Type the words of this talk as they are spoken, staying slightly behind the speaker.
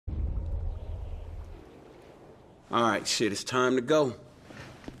All right, shit, it's time to go.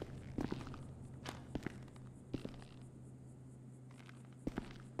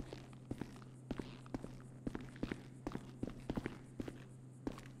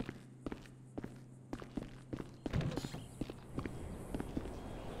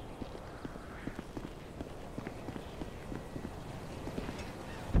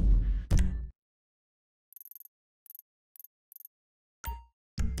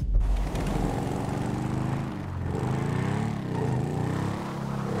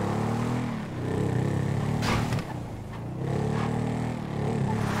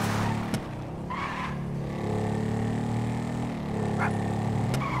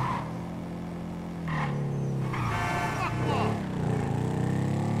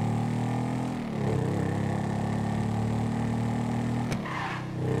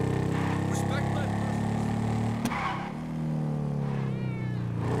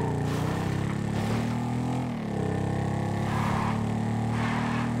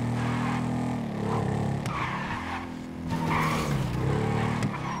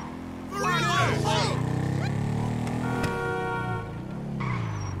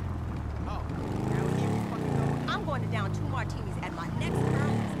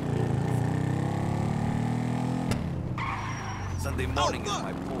 Sunday morning is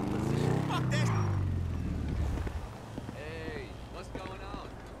my pole position. Fuck this! Hey, what's going on?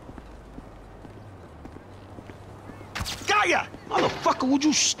 Gaia! Motherfucker, would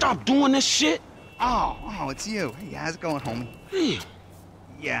you stop doing this shit? Oh, it's you. Hey, how's it going, homie? Damn.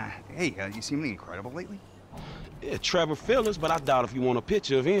 Yeah. Hey, you seeming incredible lately? Yeah, Trevor Phillips, but I doubt if you want a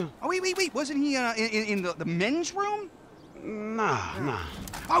picture of him. Oh, wait. Wasn't he in the men's room? Nah.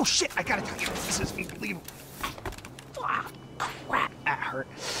 Oh, shit, I gotta tell you, this is unbelievable. Ah, crap, that hurt.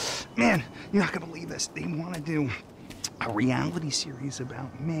 Man, you're not gonna believe this. They want to do a reality series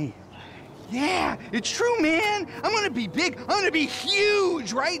about me. Yeah, it's true, man. I'm gonna be big. I'm gonna be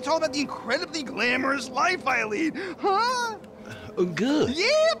huge, right? It's all about the incredibly glamorous life I lead. Huh? Good.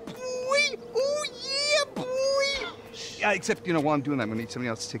 Yeah, boy. Oh, yeah, boy. Yeah, except, you know, while I'm doing that, I'm gonna need somebody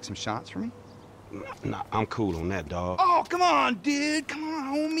else to take some shots for me. Nah, I'm cool on that, dog. Oh, come on, dude. Come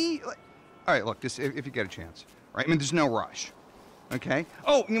on, homie. All right, look, this if you get a chance, right? I mean, there's no rush, okay?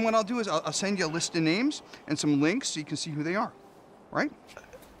 Oh, you know what I'll do is I'll send you a list of names and some links so you can see who they are, right?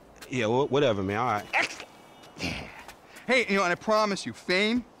 Yeah, whatever, man. All right. Excellent. Yeah. Hey, you know, and I promise you,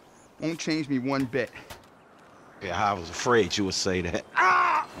 fame won't change me one bit. Yeah, I was afraid you would say that.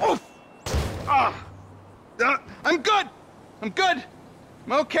 Ah! Oof! Ah! I'm good.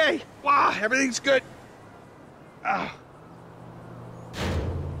 I'm okay. Wow, everything's good. Ah.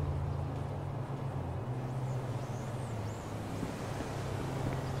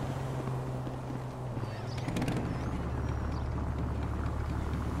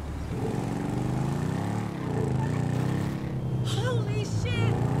 Holy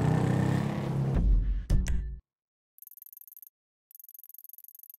shit!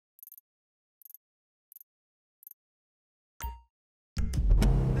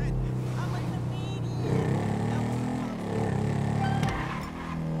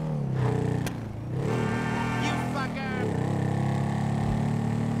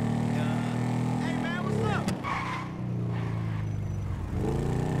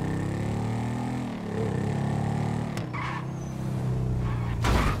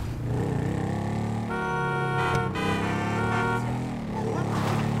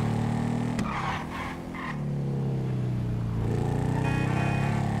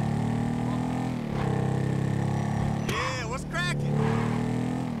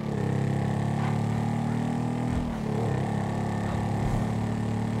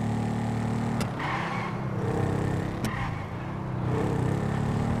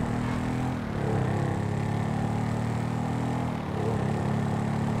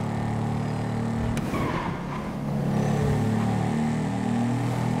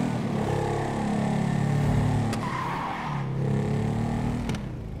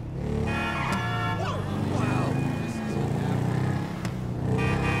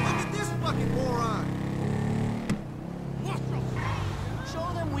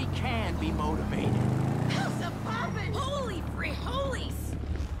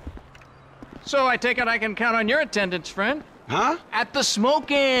 So I take it I can count on your attendance, friend? Huh? At the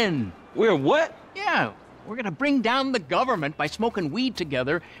smoke-in. We're what? Yeah, we're gonna bring down the government by smoking weed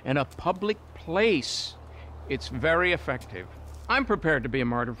together in a public place. It's very effective. I'm prepared to be a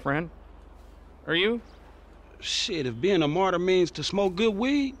martyr, friend. Are you? Shit, if being a martyr means to smoke good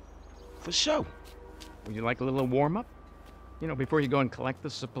weed, for sure. Would you like a little warm-up? You know, before you go and collect the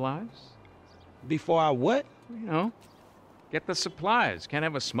supplies? Before I what? You know, get the supplies. Can't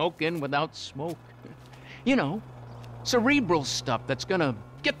have a smoke-in without smoke. You know, Cerebral stuff that's gonna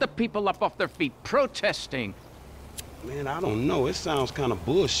get the people up off their feet, protesting. Man, I don't know. It sounds kind of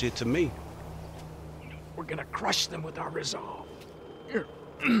bullshit to me. We're gonna crush them with our resolve. Here.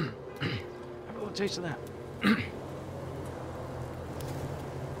 Have a little taste of that.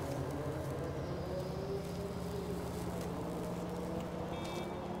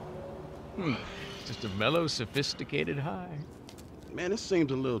 Just a mellow, sophisticated high. Man, it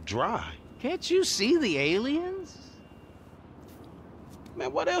seems a little dry. Can't you see the aliens?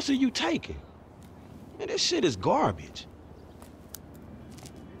 Man, what else are you taking? Man, this shit is garbage.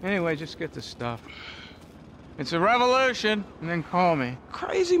 Anyway, just get the stuff. It's a revolution, and then call me.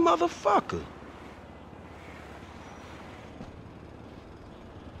 Crazy motherfucker.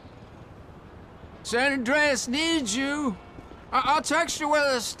 San Andreas needs you. I'll text you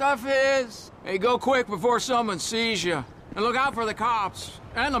where the stuff is. Hey, go quick before someone sees you. And look out for the cops.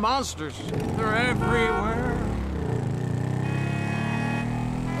 And the monsters. They're everywhere.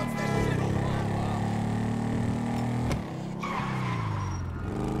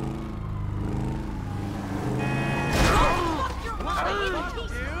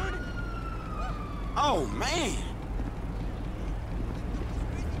 Oh, man.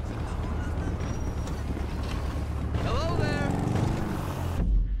 Hello there.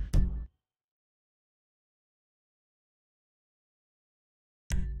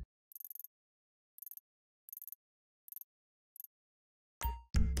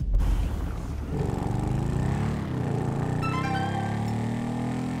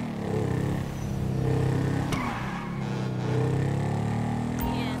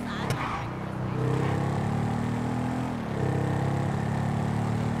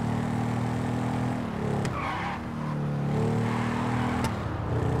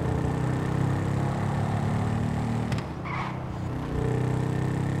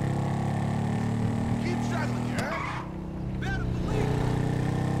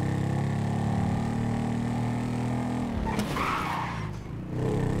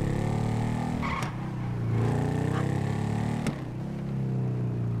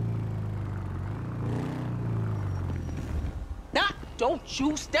 Don't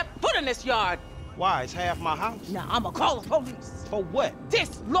you step foot in this yard. Why? It's half my house. Now, I'ma call the police. For what?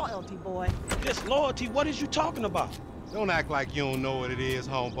 Disloyalty, boy. Disloyalty? What is you talking about? Don't act like you don't know what it is,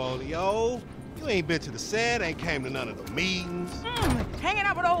 homeboy. Yo, you ain't been to the set, ain't came to none of the meetings. Hanging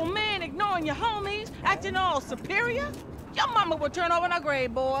out with old men, ignoring your homies, acting all superior. Your mama will turn over in her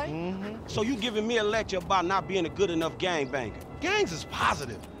grave, boy. So you giving me a lecture about not being a good enough gangbanger? Gangs is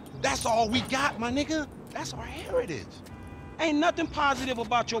positive. That's all we got, my nigga. That's our heritage. Ain't nothing positive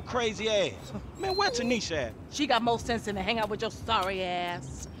about your crazy ass. Man, where Tanisha at? She got more sense than to hang out with your sorry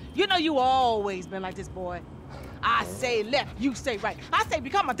ass. You know you always been like this, boy. I say left, you say right. I say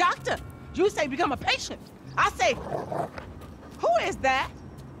become a doctor. You say become a patient. I say, who is that?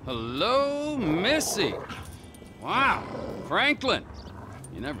 Hello, Missy. Wow, Franklin.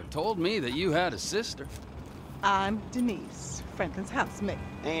 You never told me that you had a sister. I'm Denise, Franklin's housemate.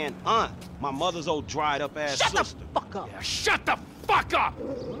 And aunt, my mother's old dried up ass Shut sister. the fuck up. Yeah, shut the fuck up!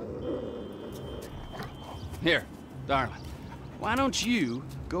 Here, darling, why don't you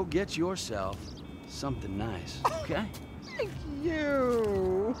go get yourself something nice, okay? Thank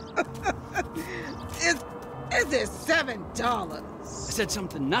you. Is it $7? I said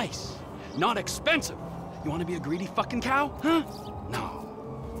something nice, not expensive. You want to be a greedy fucking cow, huh?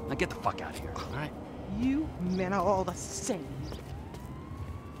 No. Now get the fuck out of here, all right? You men are all the same.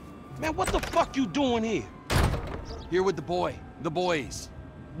 Man, what the fuck you doing here? Here with the boys.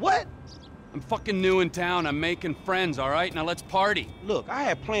 What? I'm fucking new in town. I'm making friends, all right? Now let's party. Look, I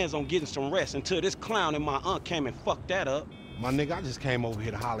had plans on getting some rest until this clown and my aunt came and fucked that up. My nigga, I just came over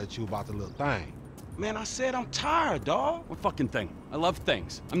here to holler at you about the little thing. Man, I said I'm tired, dawg. What fucking thing? I love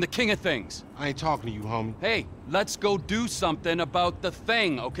things. I'm the king of things. I ain't talking to you, homie. Hey, let's go do something about the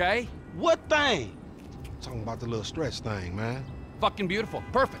thing, okay? What thing? Talking about the little stretch thing, man. Fucking beautiful.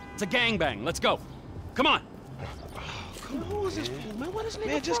 Perfect. It's a gangbang. Let's go. Come on. Who is this fool, man? What is nigga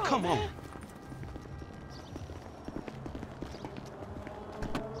Man, just from, come on. man?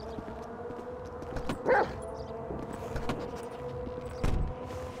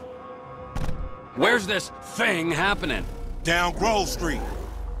 Where's this thing happening? Down Grove Street.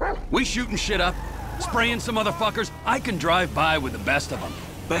 We shooting shit up, spraying some motherfuckers. I can drive by with the best of them.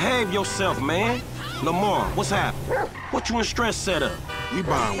 Behave yourself, man. Lamar, what's happening? What you and Stress set up? We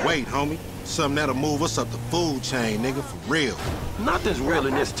buying weight, homie. Something that'll move us up the food chain, nigga, for real. Nothing's real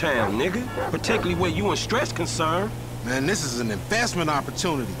in this town, nigga. Particularly where you and Stress concerned. Man, this is an investment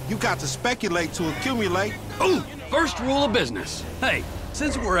opportunity. You got to speculate to accumulate. Ooh, first rule of business. Hey,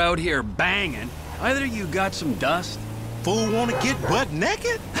 since we're out here banging, either you got some dust fool wanna get butt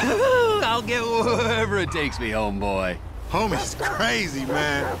naked? I'll get wherever it takes me, homeboy. Homie's crazy,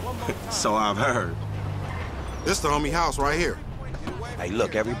 man. So I've heard. This the homie house right here. Hey,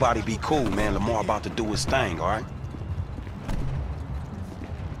 look, everybody be cool, man. Lamar about to do his thing, all right?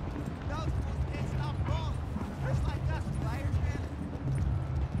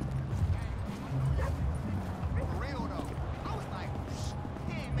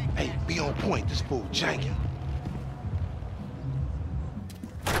 Hey, be on point. This fool janky.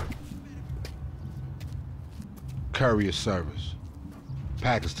 Courier service.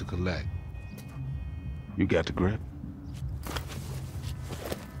 Package to collect. You got the grip?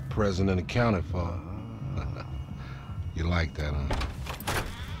 Present and accounted for. You like that, huh?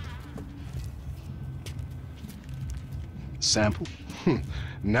 Sample?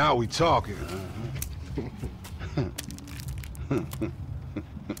 Now we talking.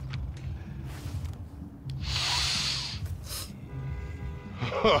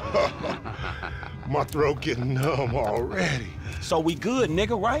 My throat getting numb already. So we good,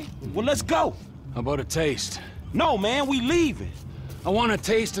 nigga, right? Well, let's go. How about a taste? No, man, we leaving. I want a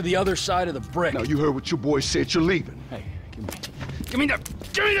taste of the other side of the brick. Now, you heard what your boy said. You're leaving. Hey, give me the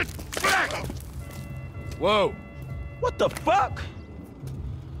back! Whoa. What the fuck?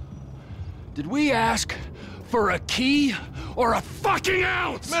 Did we ask for a key or a fucking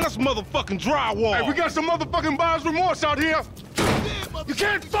ounce? Man, that's motherfucking drywall. Hey, we got some motherfucking buyer's remorse out here. You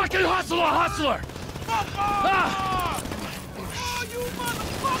can't fucking hustle a hustler! Ah! Oh, you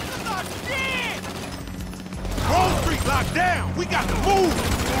motherfuckers are dead! Wall Street locked down. We got to move.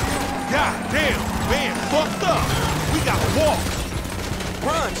 God damn, man, fucked up. We got to walk.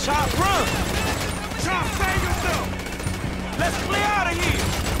 Run, Chop, run! Chop, save yourself. Let's clear out of here!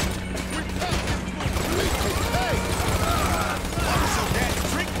 So daddy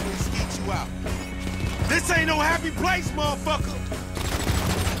drinking will skeet you out. This ain't no happy place, motherfucker.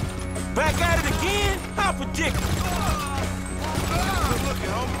 Back at it again? How predictable. Good looking,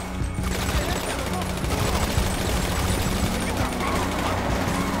 homie.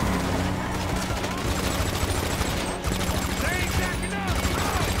 They ain't backing up.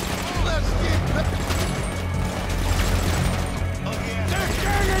 Let's get... Oh, yeah. They're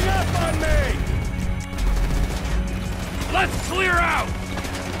ganging up on me! Let's clear out!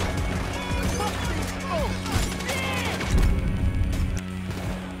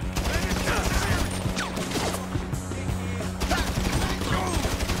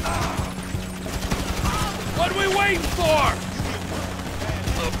 What are we waiting for?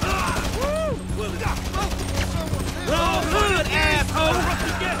 Wrong hood, asshole!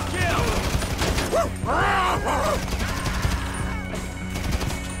 You get killed!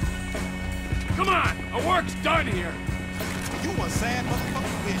 Come on! Our work's done here! You a sad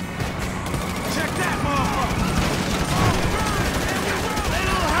motherfucker bitch. Check that motherfucker.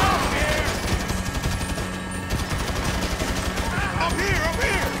 Little help here. I'm here.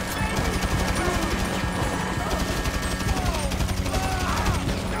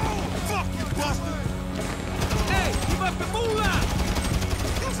 Fuck you, Buster. Hey, keep up the moolah!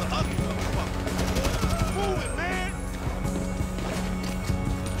 You's an ugly motherfucker. Move it, man.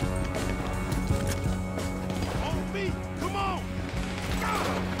 On me. Come on.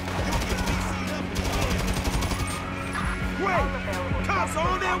 You'll get DC'd up in the end. Wait. Cops are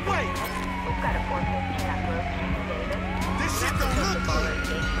on their way. This shit don't look good.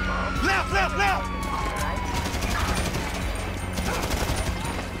 Left.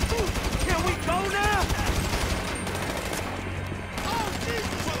 Can we go now?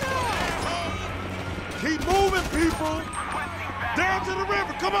 Keep moving, people! Down to the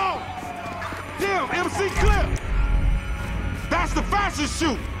river, come on! Damn, MC Clip! That's the fashion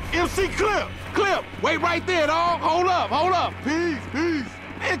shoot! MC Clip! Clip! Wait right there, dog! Hold up! Peace!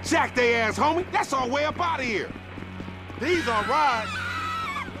 Man, jack they ass, homie! That's our way up out of here! These are rides.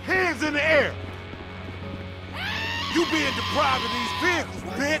 Hands in the air! You being deprived of these vehicles,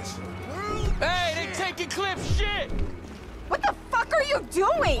 bitch! Hey, they taking Clip shit! What the fuck are you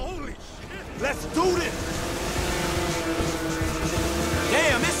doing? Holy shit! Let's do this!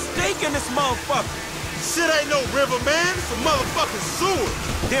 Damn, it's stinking this motherfucker! Shit ain't no river, man. It's a motherfucking sewer.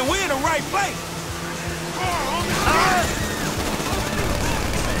 Then we're in the right place!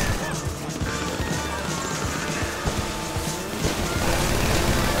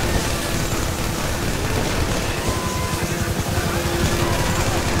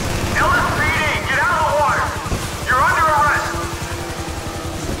 LSPD, get out of the water! You're under arrest!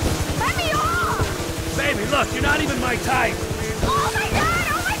 Let me off! Baby, look, you're not even my type! Oh my god!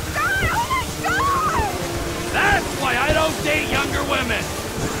 Oh my god! Oh my god! That's why I don't date younger women!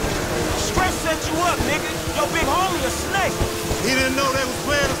 Stress set you up, nigga. Your big homie a snake. He didn't know they was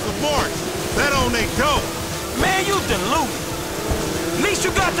playing us some march. Bet on they dope. Man, you deluded. At least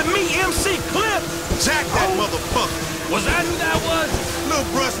you got to meet MC Clip. Jack that motherfucker. Was that who that was? Little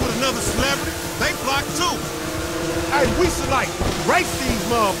brush with another celebrity. They flocked too. Hey, we should like race these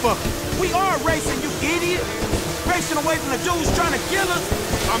motherfuckers. We are racing, you idiot. Racing away from the dudes trying to kill us.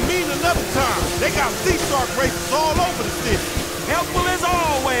 I mean another time. They got sea shark races all over the city. Helpful as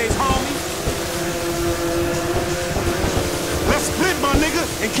always, homie. Let's split, my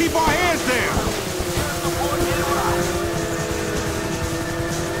nigga, and keep our hands down.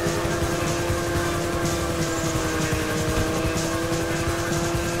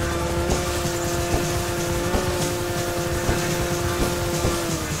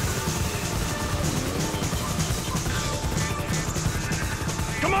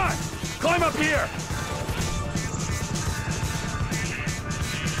 Come on! Climb up here!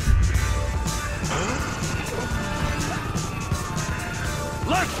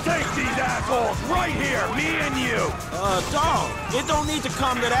 Let's take these assholes right here, me and you! Dog, it don't need to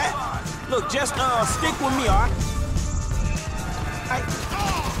come to that. Look, just, stick with me, all right?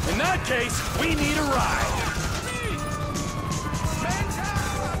 In that case, we need a ride.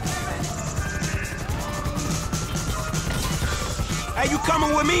 Hey, you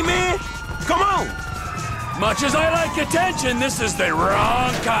coming with me, man? Come on! Much as I like attention, this is the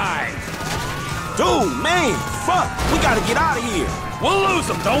wrong kind. Dude, man, fuck! We gotta get out of here! We'll lose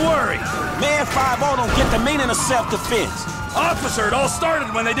them, don't worry! Man, 5-0 don't get the meaning of self-defense. Officer, it all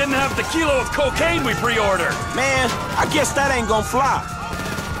started when they didn't have the kilo of cocaine we pre-ordered. Man, I guess that ain't gonna fly.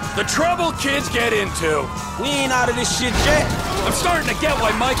 The trouble kids get into. We ain't out of this shit yet. I'm starting to get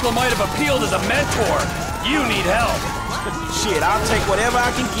why Michael might have appealed as a mentor. You need help. Shit, I'll take whatever I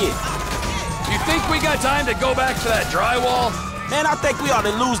can get. You think we got time to go back to that drywall? Man, I think we ought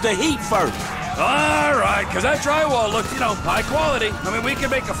to lose the heat first. All right, because that drywall looked, high quality. I mean, we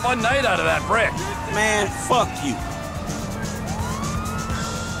could make a fun night out of that brick. Man, fuck you.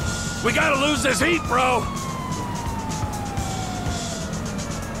 We gotta lose this heat, bro.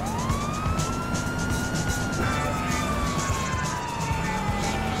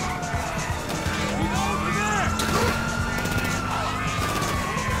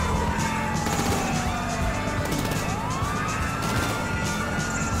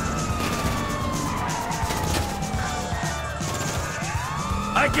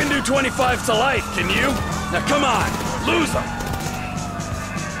 I can do 25 to life, can you? Now come on, lose them.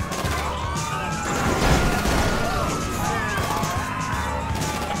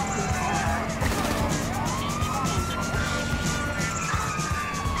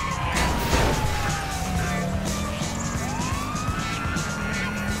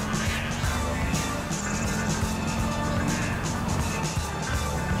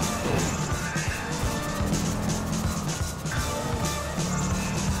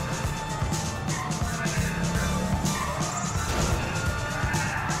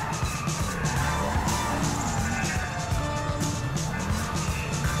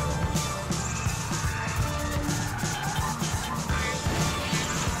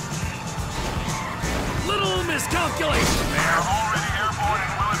 Miscalculation there.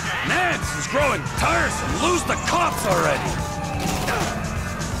 Nance is growing tiresome. Lose the cops already.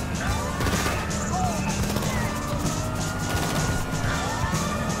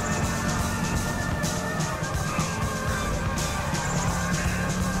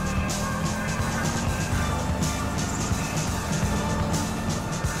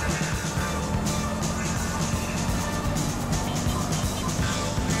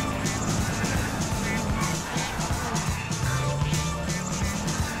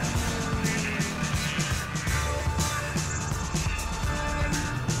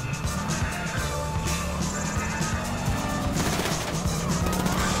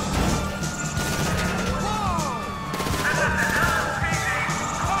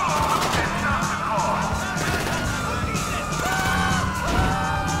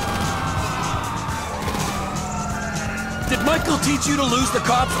 Did Michael teach you to lose the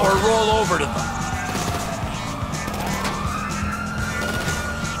cops or roll over to them?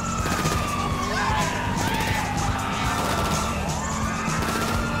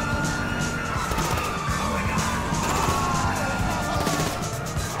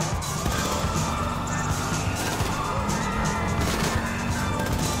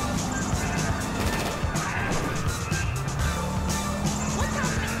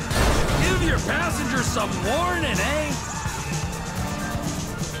 Give your passengers some warning, eh?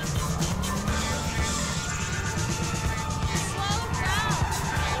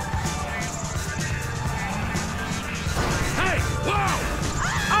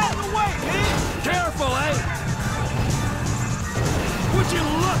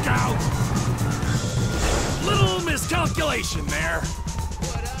 out! Little miscalculation there.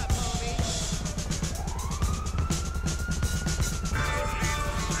 What up, homie?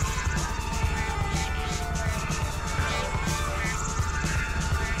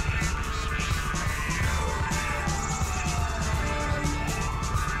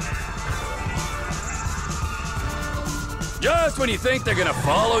 Just when you think they're gonna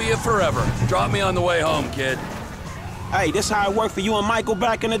follow you forever. Drop me on the way home, kid. Hey, this how it worked for you and Michael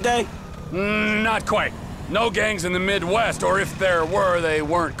back in the day? Not quite. No gangs in the Midwest, or if there were, they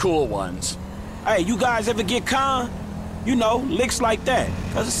weren't cool ones. Hey, you guys ever get con? You know, licks like that.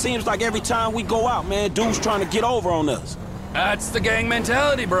 Cause it seems like every time we go out, man, dudes trying to get over on us. That's the gang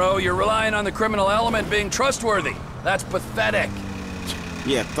mentality, bro. You're relying on the criminal element being trustworthy. That's pathetic.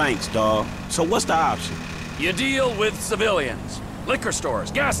 Yeah, thanks, dawg. So what's the option? You deal with civilians. Liquor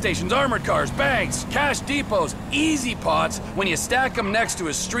stores, gas stations, armored cars, banks, cash depots, easy pots when you stack them next to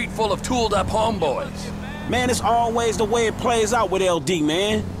a street full of tooled-up homeboys. Man, it's always the way it plays out with LD,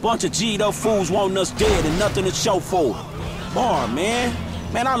 man. Bunch of G'd-up fools wanting us dead and nothing to show for it. Bar, man.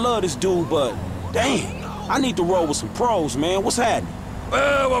 Man, I love this dude, but damn, I need to roll with some pros, man. What's happening?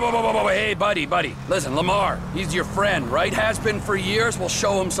 Whoa, hey, buddy. Listen, Lamar, he's your friend, right? Has been for years. We'll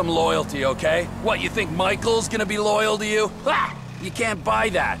show him some loyalty, okay? What, you think Michael's gonna be loyal to you? Ah! You can't buy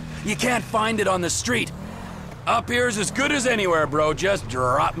that. You can't find it on the street. Up here's as good as anywhere, bro. Just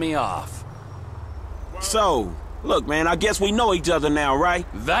drop me off. So, look, man, I guess we know each other now, right?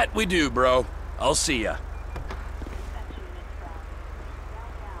 That we do, bro. I'll see ya.